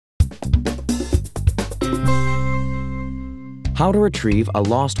How to retrieve a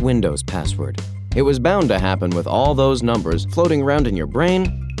lost Windows password. It was bound to happen with all those numbers floating around in your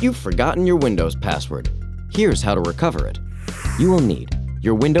brain. You've forgotten your Windows password. Here's how to recover it. You will need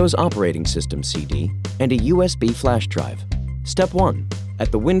your Windows operating system CD and a USB flash drive. Step 1.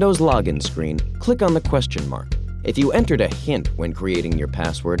 At the Windows login screen, click on the question mark. If you entered a hint when creating your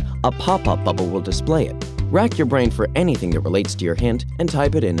password, a pop-up bubble will display it. Rack your brain for anything that relates to your hint and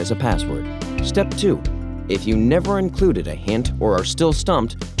type it in as a password. Step 2. If you never included a hint or are still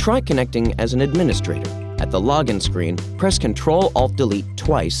stumped, try connecting as an administrator. At the login screen, press Ctrl-Alt-Delete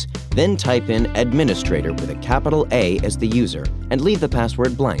twice, then type in administrator with a capital A as the user and leave the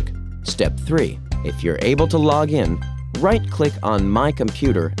password blank. Step 3. If you're able to log in, right-click on My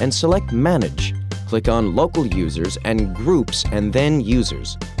Computer and select Manage. Click on Local Users and Groups and then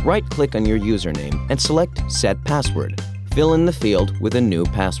Users. Right-click on your username and select Set Password. Fill in the field with a new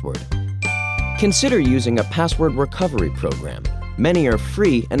password. Consider using a password recovery program. Many are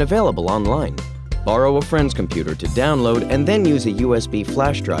free and available online. Borrow a friend's computer to download and then use a USB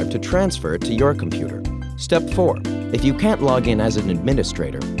flash drive to transfer it to your computer. Step 4. If you can't log in as an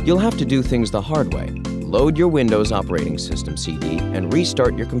administrator, you'll have to do things the hard way. Load your Windows operating system CD and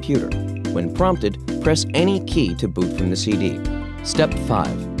restart your computer. When prompted, press any key to boot from the CD. Step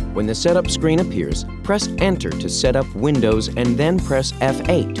 5. When the setup screen appears, press Enter to set up Windows and then press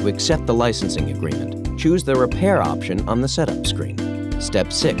F8 to accept the licensing agreement. Choose the repair option on the setup screen.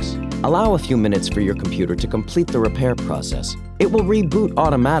 Step 6. Allow a few minutes for your computer to complete the repair process. It will reboot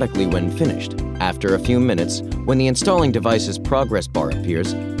automatically when finished. After a few minutes, when the installing device's progress bar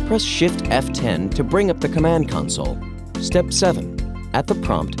appears, press Shift F10 to bring up the command console. Step 7. At the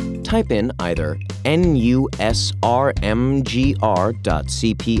prompt, type in either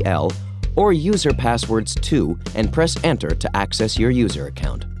nusrmgr.cpl or user passwords 2 and press Enter to access your user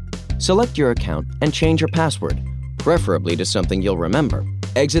account. Select your account and change your password, preferably to something you'll remember.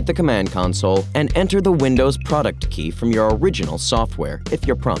 Exit the command console and enter the Windows product key from your original software if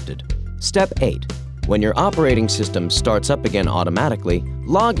you're prompted. Step 8. When your operating system starts up again automatically,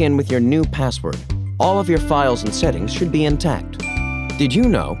 log in with your new password. All of your files and settings should be intact. Did you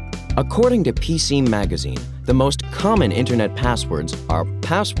know? According to PC Magazine, the most common internet passwords are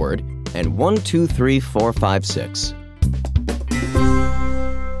password and 123456.